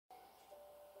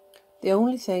The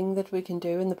only thing that we can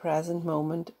do in the present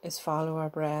moment is follow our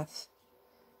breath.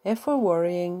 If we're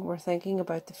worrying, we're thinking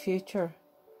about the future.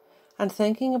 And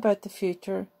thinking about the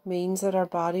future means that our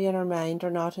body and our mind are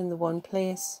not in the one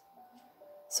place.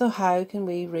 So how can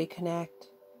we reconnect?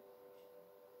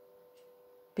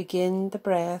 Begin the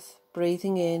breath,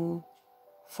 breathing in,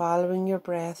 following your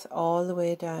breath all the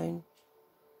way down.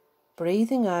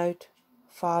 Breathing out,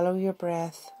 follow your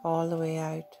breath all the way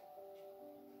out.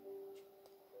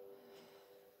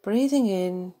 Breathing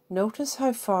in, notice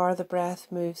how far the breath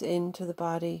moves into the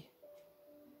body.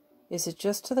 Is it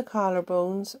just to the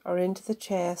collarbones or into the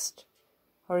chest,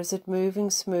 or is it moving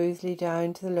smoothly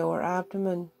down to the lower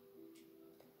abdomen?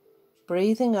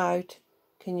 Breathing out,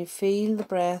 can you feel the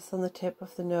breath on the tip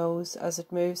of the nose as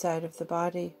it moves out of the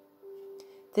body?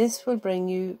 This will bring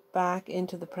you back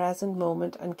into the present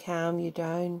moment and calm you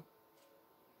down.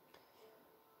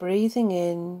 Breathing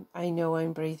in, I know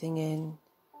I'm breathing in.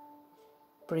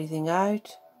 Breathing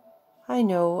out, I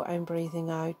know I'm breathing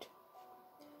out.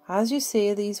 As you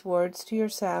say these words to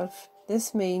yourself,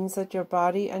 this means that your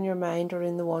body and your mind are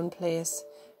in the one place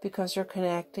because you're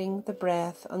connecting the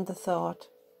breath and the thought.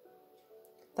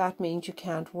 That means you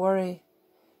can't worry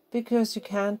because you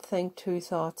can't think two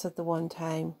thoughts at the one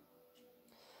time.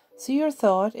 So your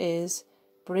thought is,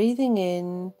 breathing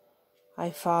in,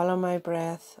 I follow my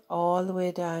breath all the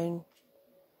way down.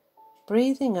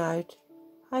 Breathing out,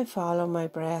 I follow my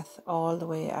breath all the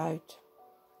way out.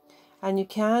 And you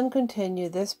can continue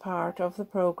this part of the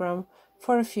program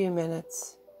for a few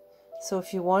minutes. So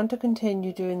if you want to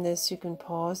continue doing this, you can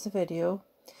pause the video,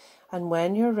 and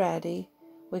when you're ready,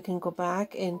 we can go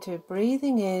back into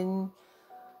breathing in.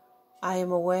 I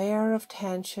am aware of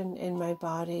tension in my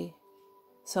body.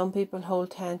 Some people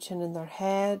hold tension in their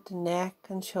head, neck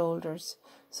and shoulders.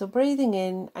 So breathing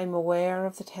in, I'm aware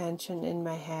of the tension in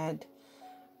my head.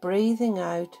 Breathing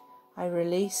out, I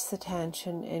release the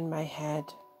tension in my head.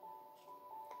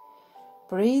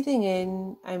 Breathing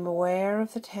in, I'm aware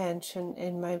of the tension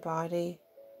in my body.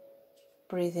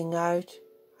 Breathing out,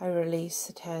 I release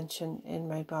the tension in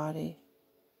my body.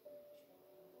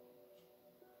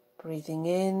 Breathing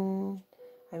in,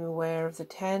 I'm aware of the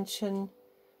tension.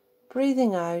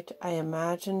 Breathing out, I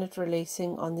imagine it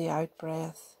releasing on the out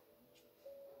breath.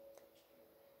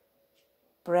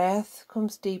 Breath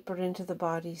comes deeper into the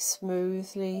body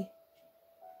smoothly,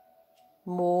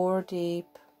 more deep,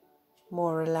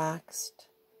 more relaxed,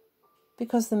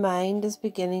 because the mind is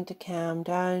beginning to calm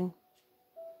down.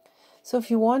 So if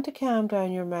you want to calm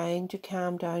down your mind, you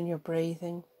calm down your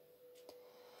breathing.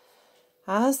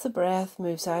 As the breath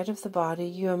moves out of the body,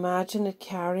 you imagine it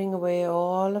carrying away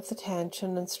all of the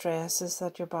tension and stresses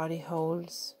that your body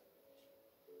holds.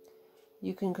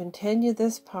 You can continue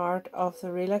this part of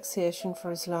the relaxation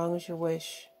for as long as you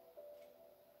wish.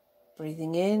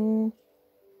 Breathing in,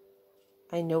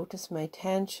 I notice my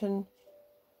tension.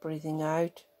 Breathing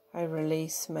out, I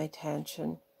release my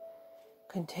tension.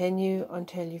 Continue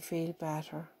until you feel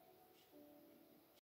better.